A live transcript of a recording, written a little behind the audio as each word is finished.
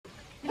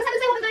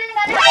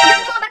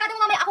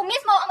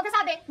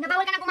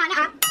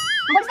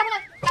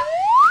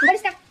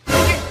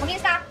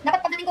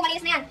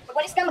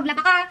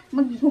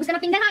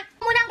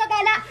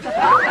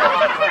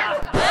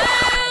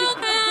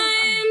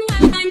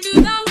into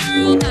the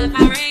world of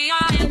Aurea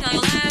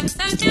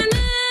Alexa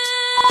channel.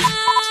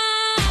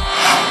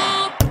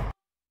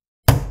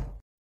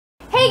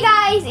 Hey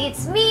guys!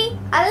 It's me,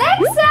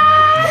 Alexa!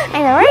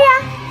 And Aurea!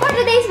 For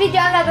today's video,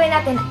 ang gagawin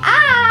natin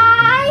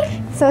ay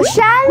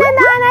Social na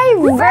nanay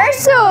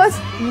versus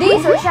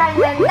Di Social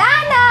na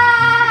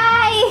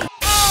Nanay!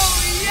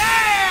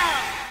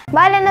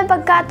 Bala ng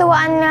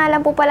pagkatuwaan nga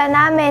lang po pala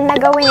namin na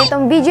gawin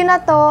itong video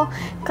na to.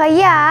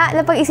 Kaya,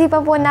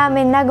 napag-isipan po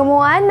namin na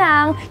gumawa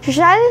ng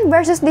social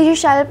versus di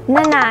social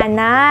na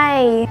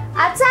nanay.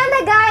 At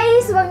sana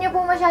guys, huwag niyo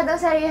po masyadong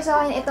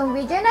seryosohin itong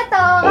video na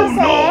to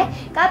kasi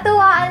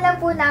katuwaan lang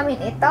po namin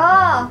ito.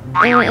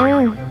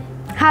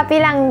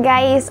 Happy lang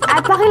guys.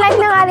 At paki-like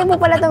na nga rin po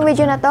pala itong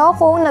video na to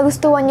kung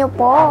nagustuhan nyo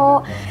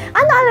po.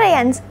 Ano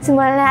Alrean?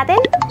 Simulan na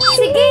natin?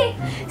 Sige,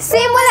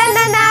 simulan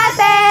na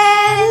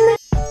natin!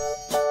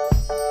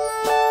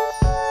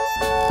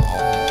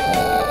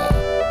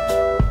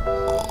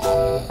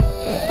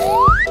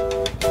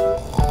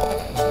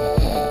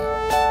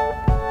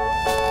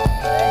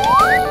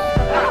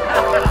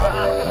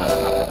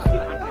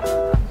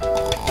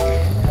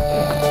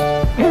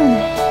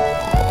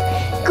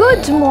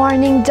 Good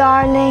morning,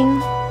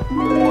 darling.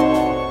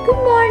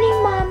 Good morning,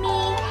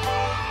 Mommy.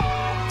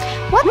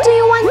 What do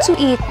you want to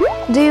eat?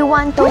 Do you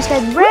want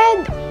toasted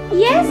bread?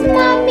 Yes,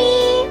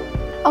 Mommy.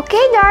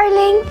 Okay,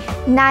 darling.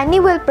 Nanny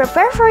will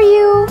prepare for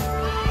you.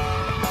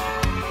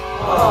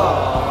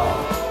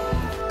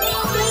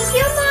 Thank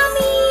you,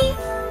 Mommy.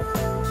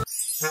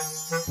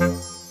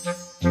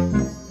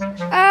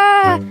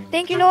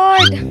 Thank you,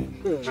 Lord.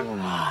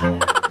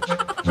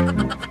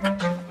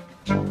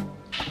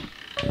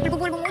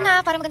 Pulbong-pulbong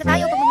muna para maganda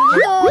tayo pag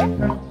magluluto.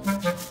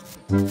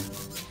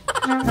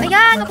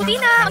 Ayan, maputi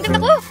na. Ang ganda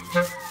ko.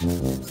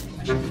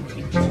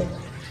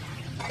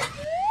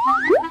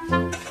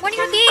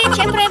 Morning routine.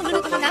 Siyempre,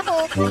 magluluto muna ako.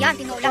 Ayan,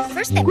 tinola.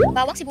 First step,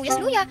 bawang sibuyas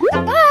luya.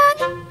 Takpan.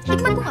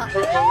 Tikman ko nga.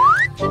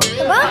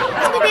 Aba,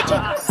 mas may beche.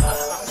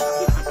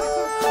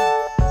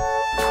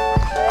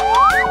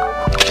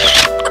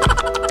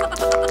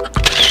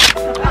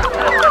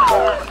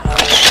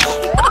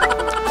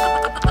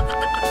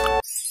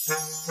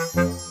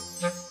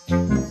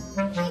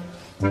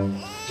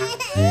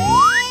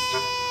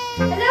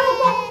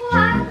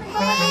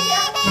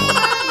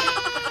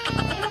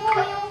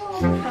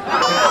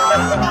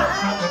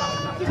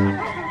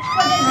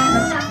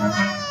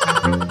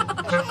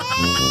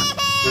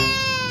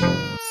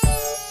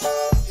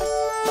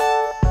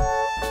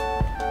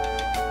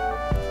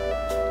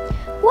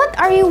 What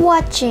are you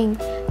watching?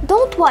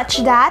 Don't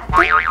watch that.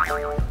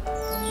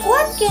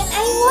 What can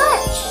I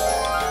watch?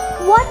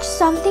 Watch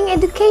something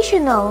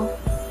educational.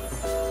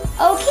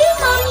 Okay,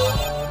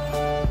 Mommy.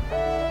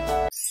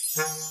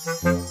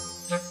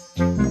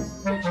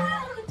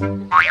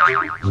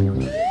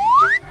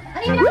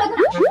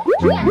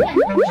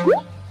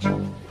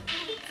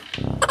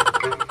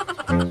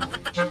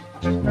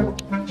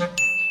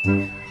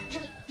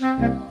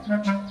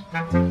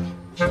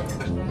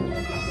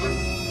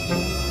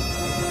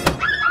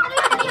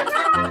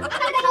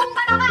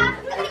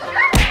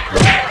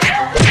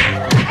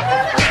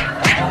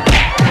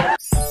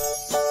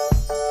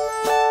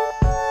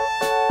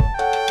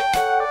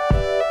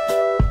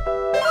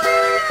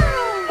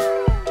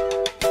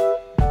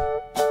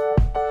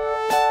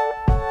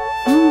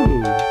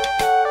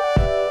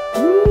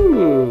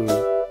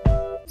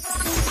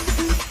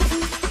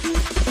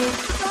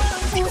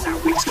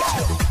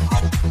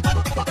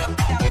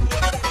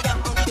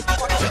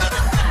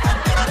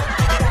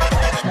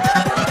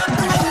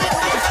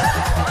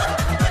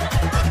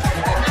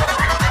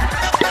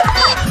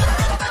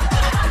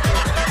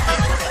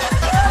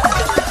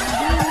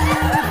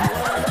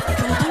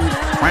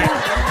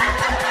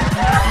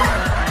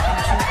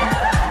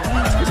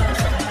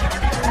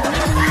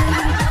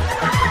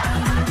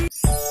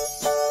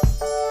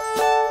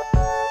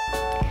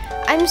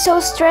 I'm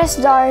so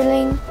stressed,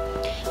 darling.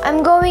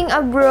 I'm going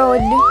abroad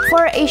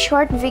for a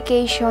short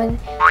vacation.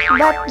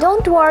 But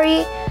don't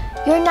worry,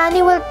 your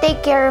nanny will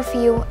take care of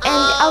you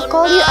and I'll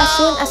call you as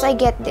soon as I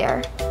get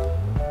there.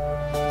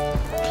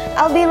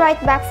 I'll be right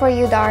back for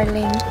you,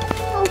 darling.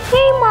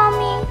 Okay,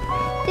 Mommy.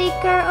 Take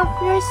care of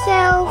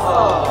yourself.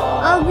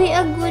 I'll be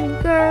a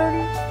good girl.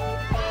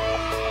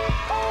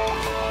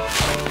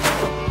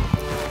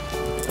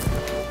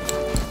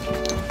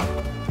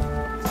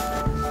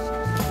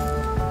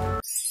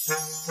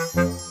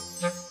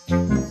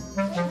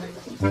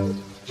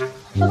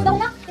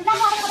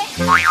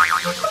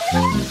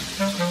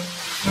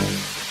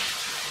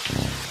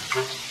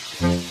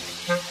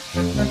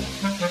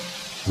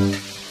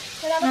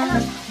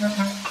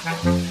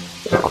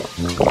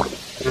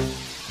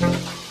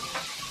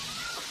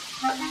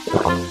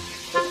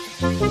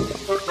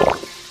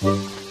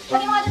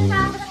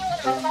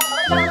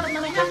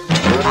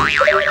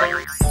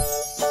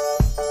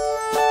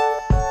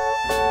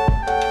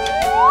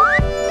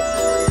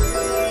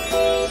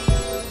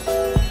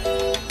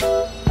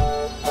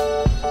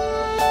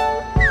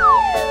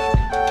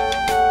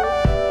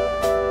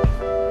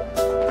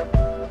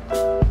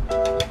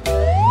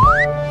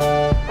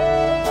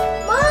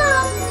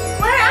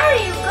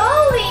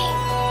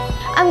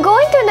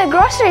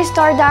 grocery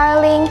store,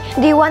 darling.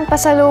 Do you want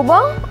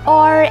pasalubong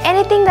or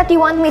anything that you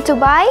want me to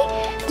buy?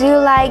 Do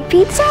you like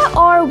pizza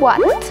or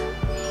what?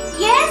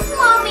 Yes,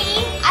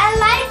 Mommy! I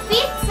like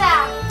pizza!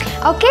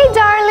 Okay,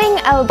 darling,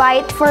 I'll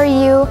buy it for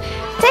you.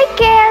 Take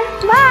care.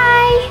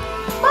 Bye!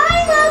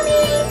 Bye,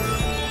 Mommy!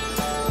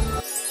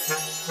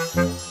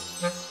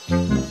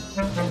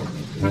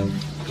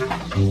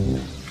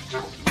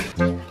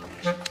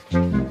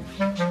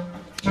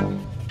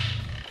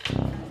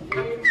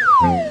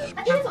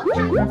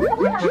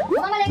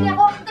 Mukhang malengke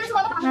ako. Ito na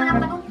sumama, baka wala ka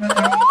doon.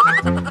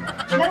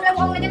 Laro lang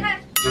mukhang ganyan, ha?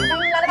 Huwag kang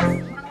lalabas.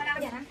 Baka wala ka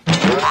dyan, ha?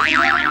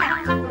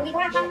 Dito,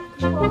 ha?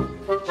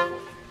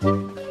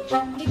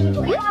 Dito.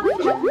 Ayun, mga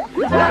dito.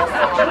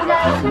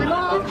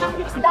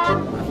 Gulay, isda.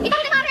 Ikaw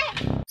na, Mare!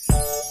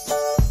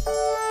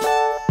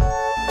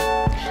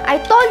 I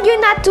told you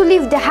not to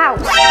leave the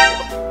house.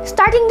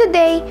 Starting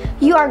today,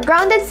 you are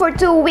grounded for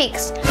 2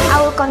 weeks.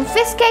 I will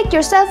confiscate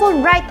your cell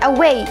phone right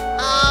away.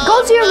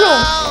 Go to your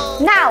room,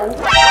 now!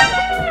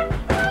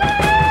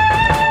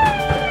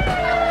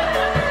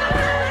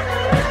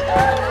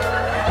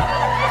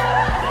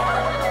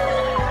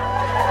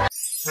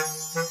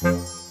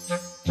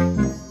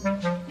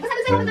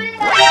 Sabi sa'yo,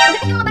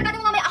 pagdating yung mga barkada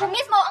mo mamaya, ako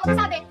mismo ang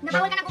magsasabi na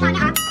bawal ka na gumana,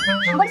 ha?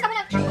 Umalis ka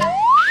muna.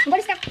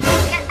 Umalis ka.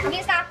 Yan,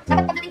 umalis ka.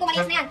 Dapat pagdating ko,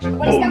 malis na yan.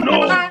 Umalis ka,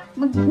 magkata ka.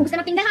 Magbukas na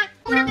ng tindahan.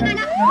 Muna ang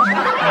gagana.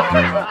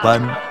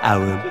 1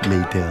 hour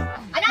later.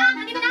 Anak,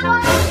 nandito na ako.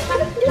 Ako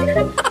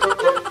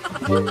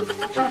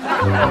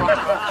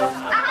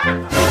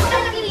na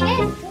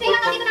naglilinis. Hindi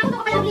lang nandito na ako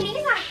kapag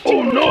naglilinis, ha?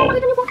 Oh no!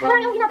 Pakita niyo po,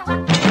 parang yung ginagawa.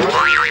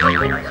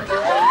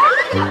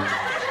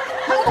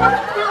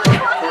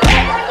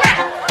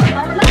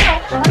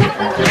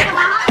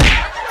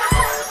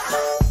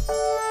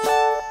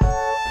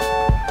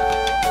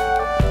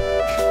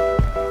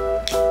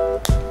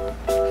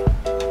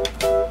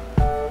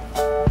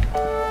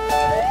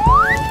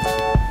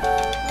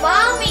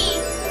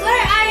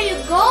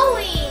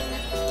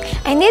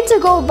 I need to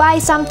go buy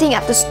something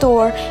at the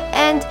store,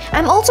 and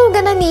I'm also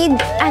gonna need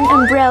an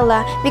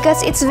umbrella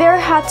because it's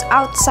very hot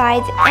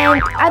outside and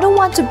I don't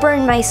want to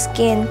burn my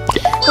skin.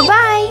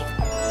 Bye!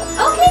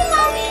 Okay,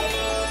 Mommy!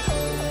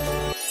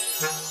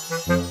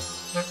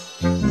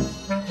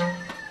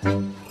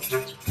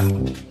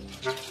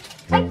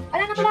 Ay,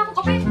 wala na pala akong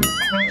kape.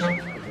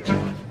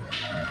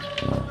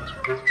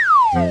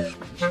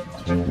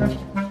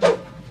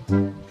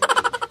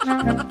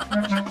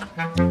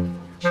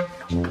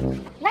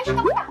 Nay,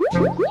 kamusta?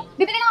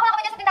 Bibili lang ako ng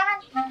kape dyan sa tindahan.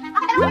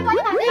 Akin na lang ulit ko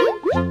natin.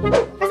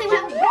 Kasi wala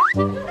akong bra.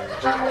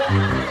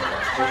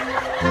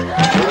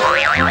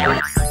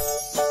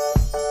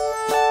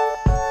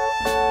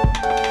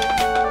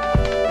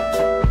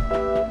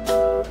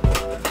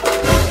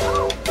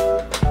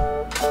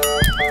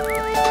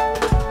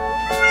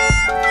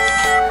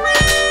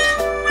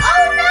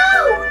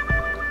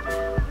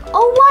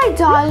 Oh, why,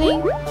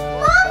 darling?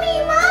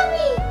 Mommy!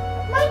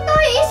 My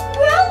toy is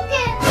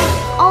broken!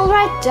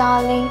 Alright,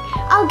 darling.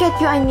 I'll get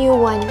you a new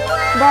one.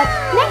 But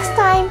next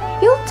time,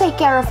 you'll take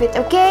care of it,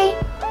 okay?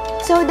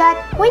 So that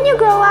when you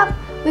grow up,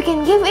 we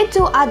can give it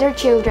to other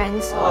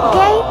children,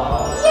 okay?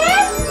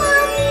 Yes,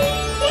 Mommy!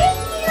 Thank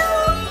you!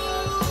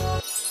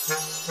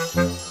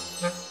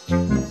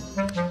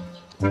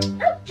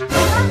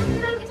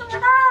 Isang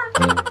mata!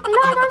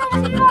 Kailangan daw na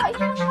nasira!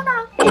 Isang mata!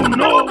 Oh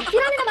no!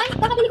 Sira na naman!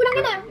 Kakabili ko lang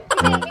yun, ah!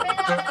 Kasi, bibili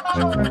na ako ng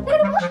bago.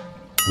 Pero mo?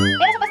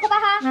 Pero sa Pasko pa,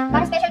 ha?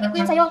 Para special gift ko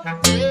yun sa'yo.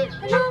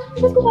 Ano?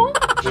 Pasko pa?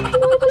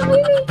 Sinaway ko lang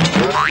kayo, eh.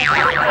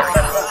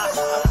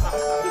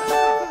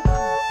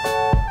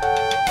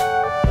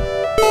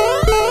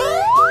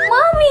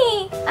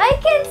 Mommy! I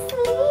can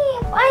sleep!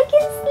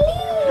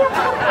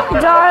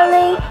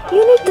 Darling,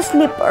 you need to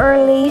sleep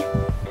early.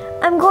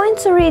 I'm going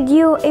to read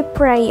you a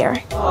prayer.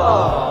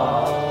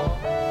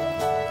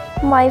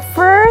 My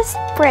first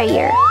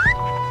prayer.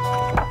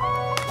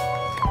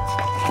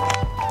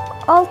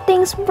 All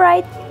things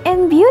bright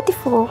and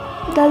beautiful,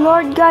 the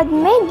Lord God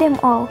made them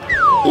all.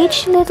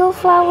 Each little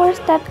flowers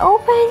that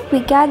open,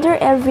 we gather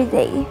every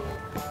day.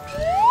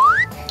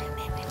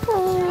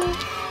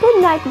 Good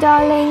night,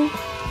 darling.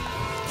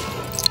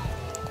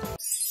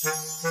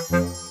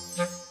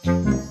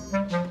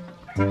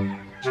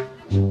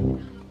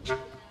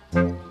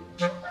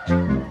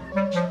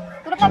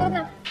 Tulog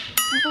na.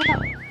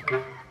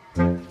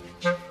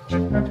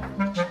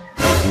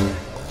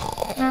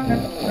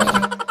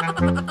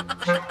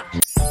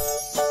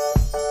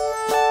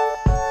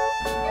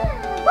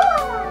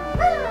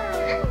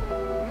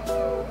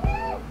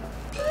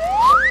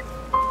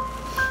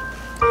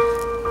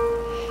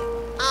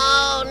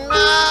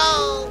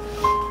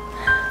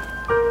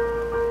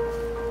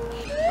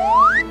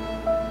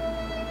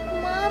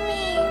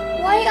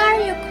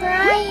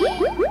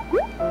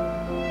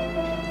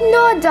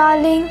 No,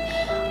 darling,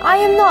 I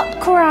am not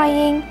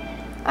crying.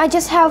 I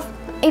just have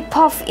a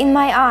puff in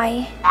my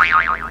eye.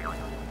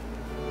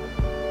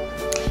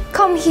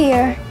 Come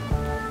here.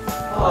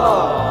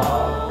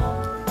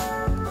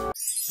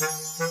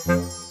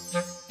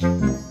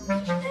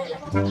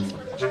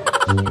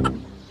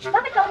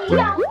 Bakit ka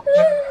umiiyak?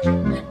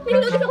 May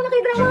nilogis ako na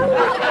kay grandma.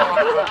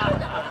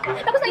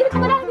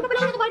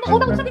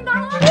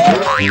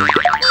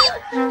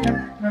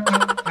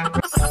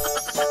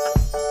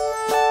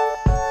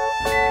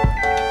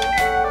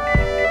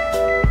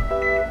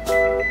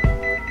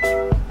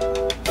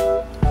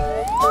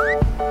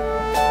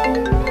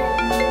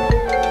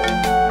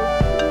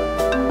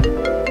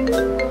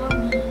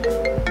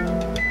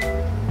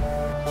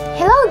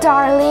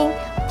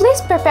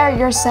 please prepare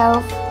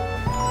yourself.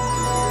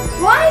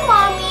 Why,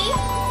 Mommy?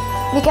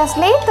 Because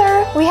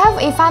later, we have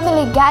a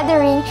family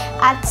gathering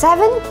at 7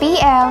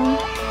 p.m.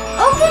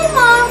 Okay,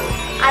 Mom.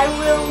 I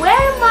will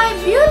wear my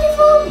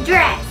beautiful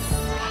dress.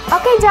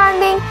 Okay,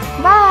 darling.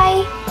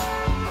 Bye!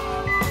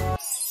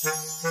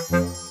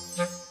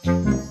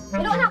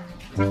 Hello, anak.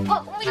 Oh,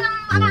 umuwi ka ng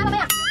maaga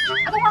mamaya.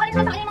 Ako kakalit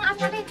na sa kanya yung mga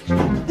aso natin.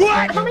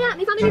 At mamaya,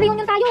 may family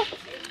reunion tayo.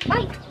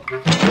 Bye!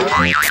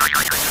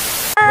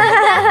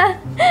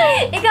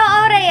 Ikaw,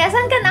 Aurea,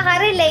 saan ka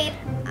nakarelate?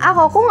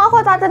 Ako, kung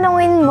ako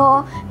tatanungin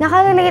mo,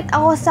 nakarelate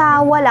ako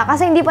sa wala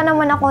kasi hindi pa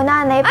naman ako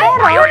nanay.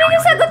 Pero, Ay, yun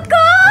yung sagot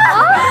ko!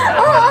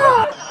 oo.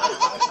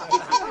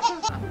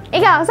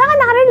 Ikaw, saan ka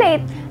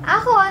nakarelate?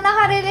 Ako,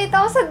 nakarelate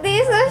ako sa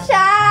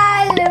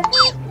SOSYAL.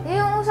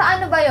 Yung sa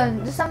ano ba yun?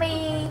 Sa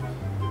may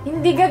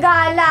hindi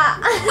gagala.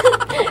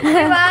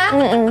 Diba?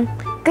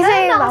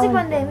 Kasi, Kasi bawal.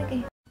 pandemic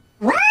eh.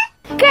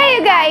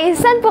 Kayo guys,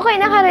 saan po kayo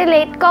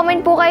nakarelate?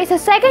 Comment po kayo sa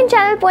second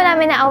channel po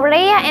namin na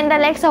Aurea and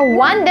Alexa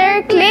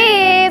Wonder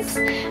Clips.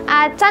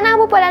 At sana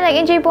po pala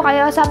nag-enjoy po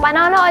kayo sa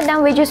panonood ng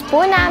videos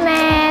po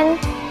namin.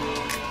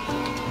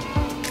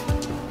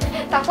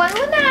 Takpan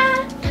mo na!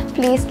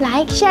 Please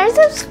like, share,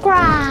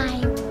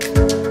 subscribe.